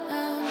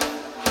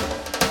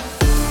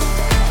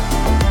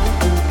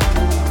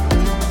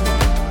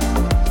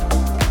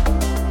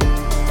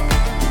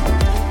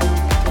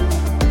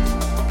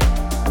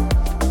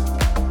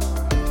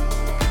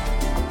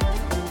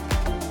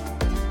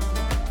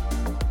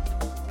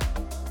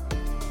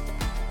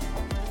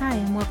Hi,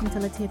 and welcome to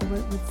Let's Hear the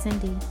Word with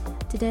Cindy.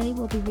 Today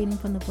we'll be reading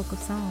from the book of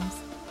Psalms,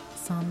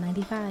 Psalm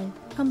 95.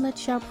 Come, let's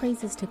shout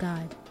praises to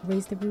God.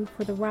 Raise the roof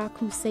for the rock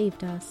who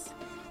saved us.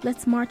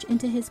 Let's march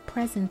into his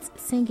presence,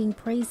 singing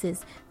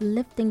praises,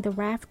 lifting the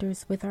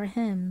rafters with our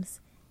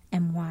hymns.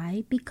 And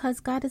why?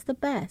 Because God is the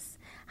best,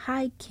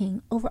 high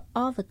king over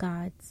all the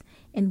gods.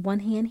 In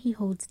one hand he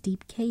holds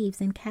deep caves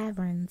and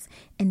caverns.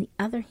 In the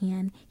other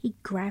hand he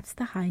grasps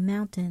the high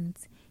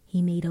mountains.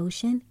 He made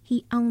ocean,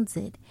 he owns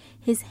it.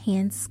 His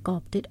hand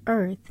sculpted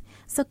earth.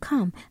 So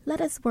come,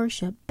 let us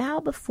worship, bow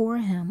before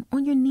him,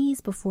 on your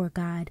knees before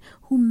God,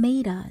 who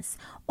made us.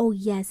 Oh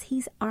yes,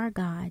 he's our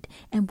God,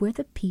 and we're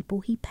the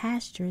people he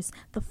pastures,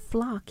 the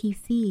flock he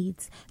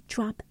feeds.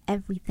 Drop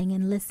everything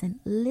and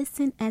listen.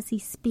 Listen as he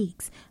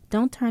speaks.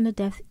 Don't turn a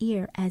deaf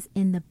ear as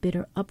in the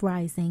bitter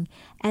uprising,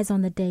 as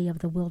on the day of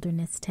the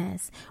wilderness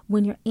test,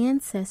 when your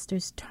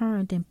ancestors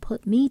turned and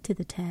put me to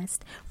the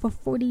test. For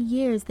 40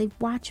 years they've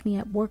watched me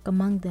at work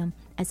among them,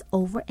 as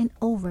over and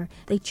over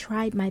they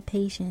tried my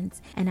patience,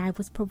 and I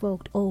was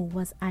provoked. Oh,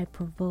 was I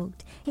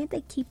provoked? Can't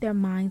they keep their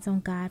minds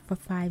on God for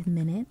 5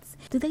 minutes?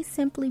 Do they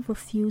simply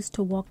refuse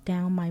to walk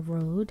down my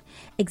road?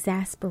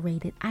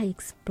 Exasperated, I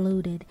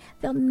exploded.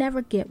 They'll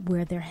never get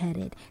where they're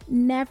headed,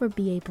 never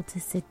be able to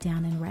sit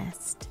down and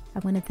rest. I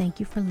want to thank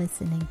you for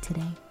listening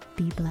today.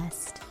 Be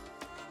blessed.